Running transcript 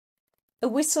A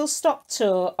whistle-stop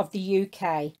tour of the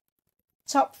UK.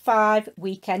 Top 5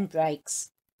 weekend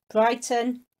breaks.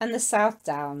 Brighton and the South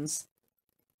Downs.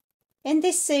 In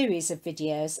this series of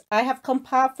videos, I have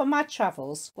compiled for my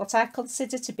travels what I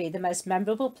consider to be the most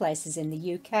memorable places in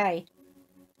the UK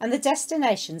and the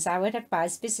destinations I would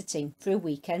advise visiting for a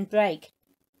weekend break,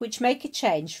 which make a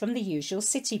change from the usual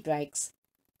city breaks.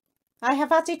 I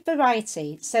have added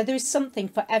variety, so there is something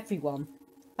for everyone,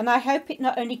 and I hope it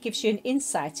not only gives you an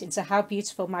insight into how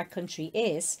beautiful my country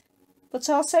is, but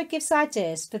also gives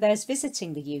ideas for those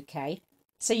visiting the UK,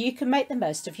 so you can make the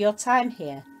most of your time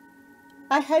here.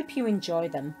 I hope you enjoy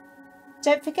them.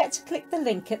 Don't forget to click the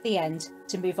link at the end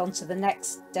to move on to the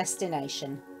next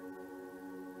destination.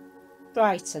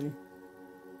 Brighton.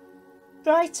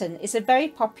 Brighton is a very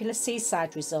popular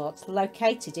seaside resort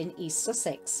located in East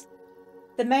Sussex.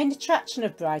 The main attraction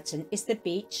of Brighton is the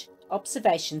beach,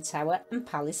 observation tower and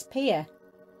Palace Pier.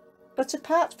 But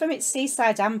apart from its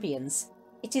seaside ambience,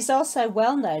 it is also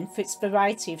well known for its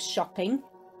variety of shopping,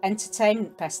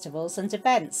 entertainment festivals and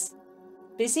events,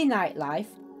 busy nightlife,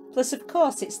 plus of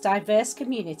course its diverse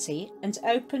community and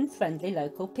open, friendly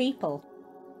local people.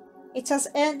 It has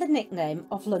earned the nickname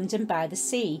of London by the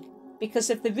Sea because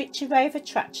of the rich array of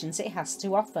attractions it has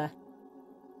to offer.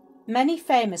 Many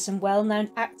famous and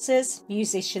well-known actors,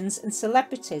 musicians and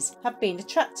celebrities have been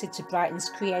attracted to Brighton's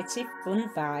creative, fun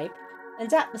vibe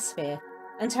and atmosphere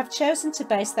and have chosen to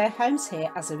base their homes here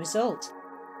as a result.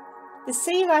 The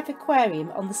Sea Life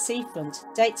Aquarium on the seafront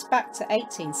dates back to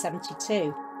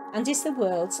 1872 and is the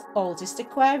world's oldest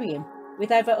aquarium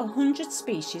with over 100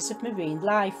 species of marine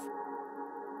life.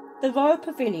 The Royal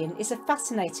Pavilion is a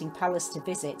fascinating palace to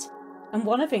visit and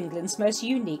one of England's most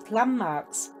unique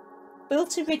landmarks.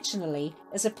 Built originally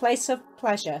as a place of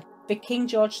pleasure for King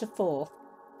George IV,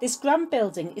 this grand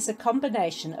building is a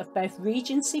combination of both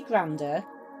Regency grandeur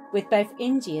with both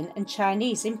Indian and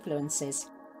Chinese influences.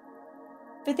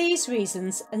 For these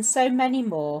reasons and so many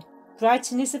more,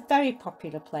 Brighton is a very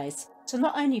popular place to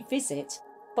not only visit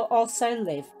but also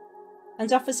live,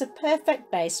 and offers a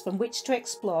perfect base from which to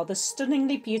explore the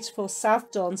stunningly beautiful South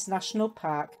Downs National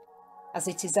Park, as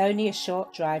it is only a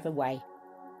short drive away.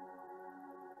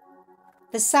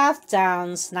 The South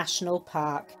Downs National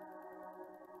Park.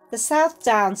 The South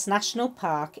Downs National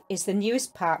Park is the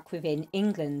newest park within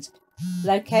England,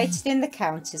 located in the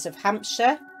counties of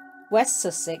Hampshire, West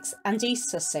Sussex and East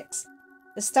Sussex,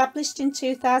 established in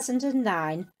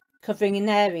 2009, covering an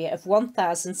area of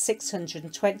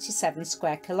 1,627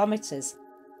 square kilometres.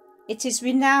 It is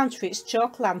renowned for its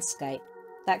chalk landscape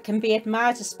that can be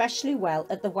admired especially well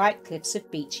at the White Cliffs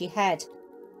of Beachy Head,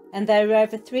 and there are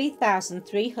over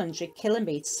 3,300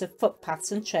 kilometres of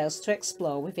footpaths and trails to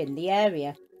explore within the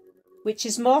area, which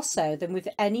is more so than with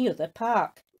any other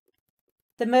park.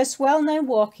 The most well-known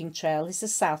walking trail is the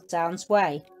South Downs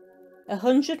Way, a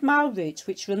 100-mile route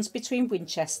which runs between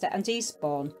Winchester and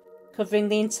Eastbourne, covering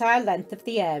the entire length of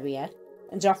the area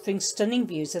and offering stunning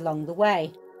views along the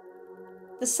way.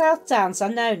 The South Downs are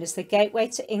known as the gateway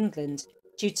to England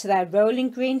due to their rolling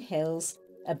green hills,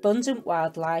 abundant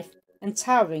wildlife and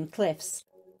towering cliffs,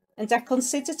 and are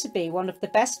considered to be one of the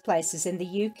best places in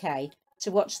the UK to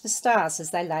watch the stars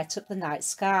as they light up the night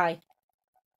sky.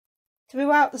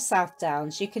 Throughout the South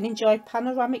Downs you can enjoy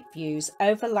panoramic views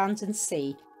over land and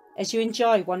sea as you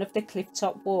enjoy one of the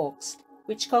cliff-top walks,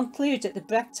 which conclude at the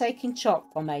breathtaking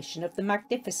chalk formation of the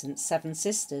magnificent Seven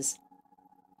Sisters.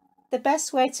 The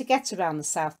best way to get around the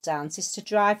South Downs is to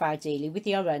drive, ideally with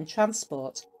your own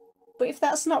transport, but if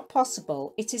that's not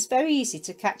possible, it is very easy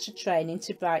to catch a train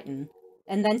into Brighton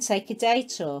and then take a day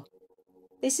tour.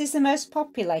 This is the most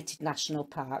populated national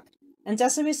park, and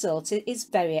as a result it is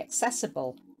very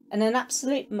accessible and an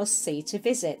absolute must-see to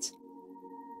visit.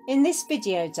 In this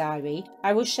video diary,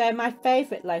 I will share my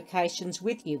favourite locations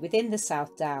with you within the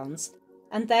South Downs,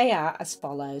 and they are as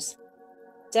follows: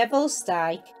 Devil's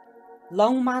Dyke,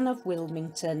 Longman of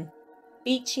Wilmington,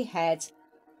 Beachy Head,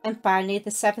 and finally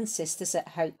the Seven Sisters at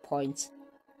Hope Point.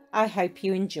 I hope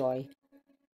you enjoy.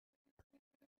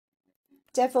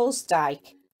 Devil's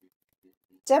Dyke.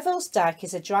 Devil's Dyke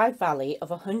is a dry valley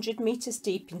of 100 metres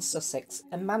deep in Sussex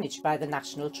and managed by the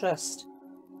National Trust.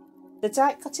 The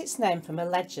dyke got its name from a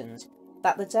legend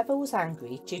that the devil was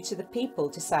angry due to the people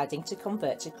deciding to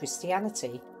convert to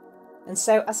Christianity, and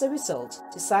so as a result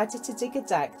decided to dig a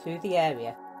dyke through the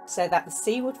area so that the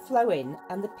sea would flow in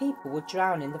and the people would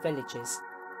drown in the villages.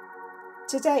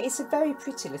 Today it's a very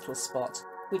pretty little spot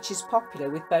which is popular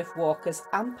with both walkers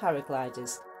and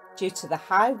paragliders due to the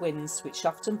high winds which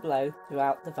often blow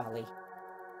throughout the valley.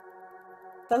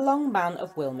 The Long Man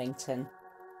of Wilmington.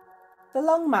 The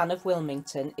Long Man of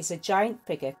Wilmington is a giant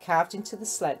figure carved into the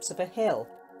slopes of a hill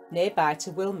nearby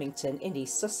to Wilmington in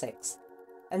East Sussex,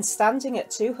 and standing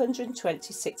at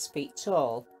 226 feet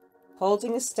tall,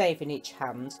 holding a stave in each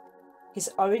hand, his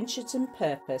origins and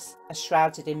purpose are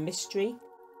shrouded in mystery,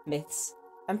 myths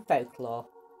and folklore.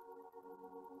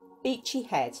 Beachy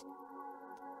Head.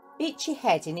 Beachy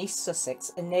Head in East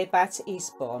Sussex and nearby to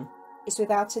Eastbourne is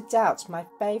without a doubt my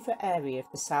favourite area of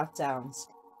the South Downs,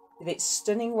 with its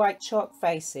stunning white chalk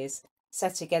faces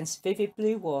set against vivid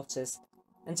blue waters,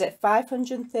 and at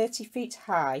 530 feet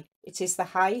high it is the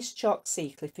highest chalk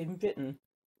sea cliff in Britain,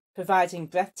 providing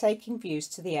breathtaking views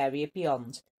to the area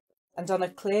beyond, and on a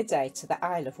clear day to the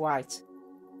Isle of Wight.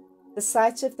 The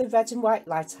sight of the red and white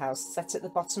lighthouse set at the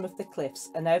bottom of the cliffs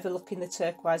and overlooking the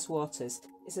turquoise waters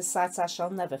is a sight I shall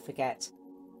never forget.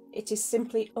 It is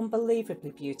simply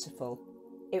unbelievably beautiful.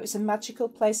 It was a magical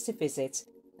place to visit,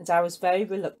 and I was very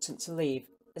reluctant to leave,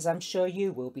 as I'm sure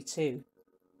you will be too.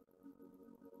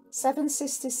 Seven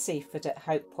Sisters Seaford at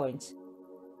Hope Point.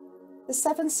 The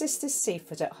Seven Sisters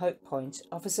Seaford at Hope Point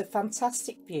offers a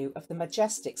fantastic view of the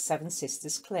majestic Seven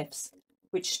Sisters Cliffs,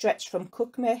 which stretch from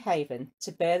Cuckmere Haven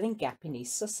to Birling Gap in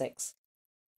East Sussex.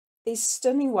 These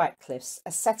stunning white cliffs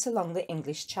are set along the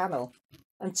English Channel,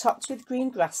 and topped with green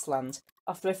grassland,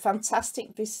 offer a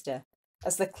fantastic vista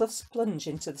as the cliffs plunge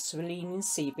into the Cerulean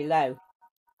Sea below.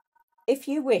 If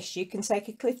you wish, you can take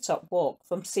a cliff-top walk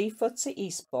from Seaford to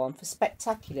Eastbourne for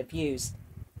spectacular views.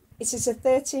 It is a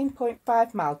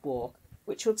 13.5-mile walk,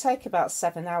 which will take about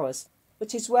 7 hours,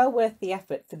 but is well worth the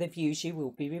effort for the views you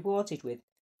will be rewarded with,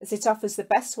 as it offers the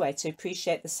best way to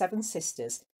appreciate the Seven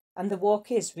Sisters, and the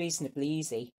walk is reasonably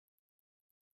easy.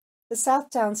 The South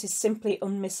Downs is simply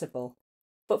unmissable,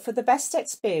 but for the best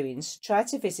experience, try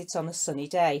to visit on a sunny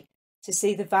day, to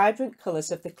see the vibrant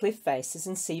colours of the cliff faces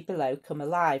and sea below come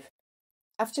alive.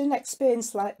 After an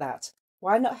experience like that,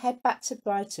 why not head back to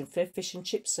Brighton for a fish and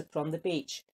chip supper on the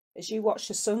beach as you watch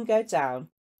the sun go down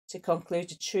to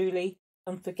conclude a truly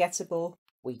unforgettable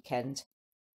weekend.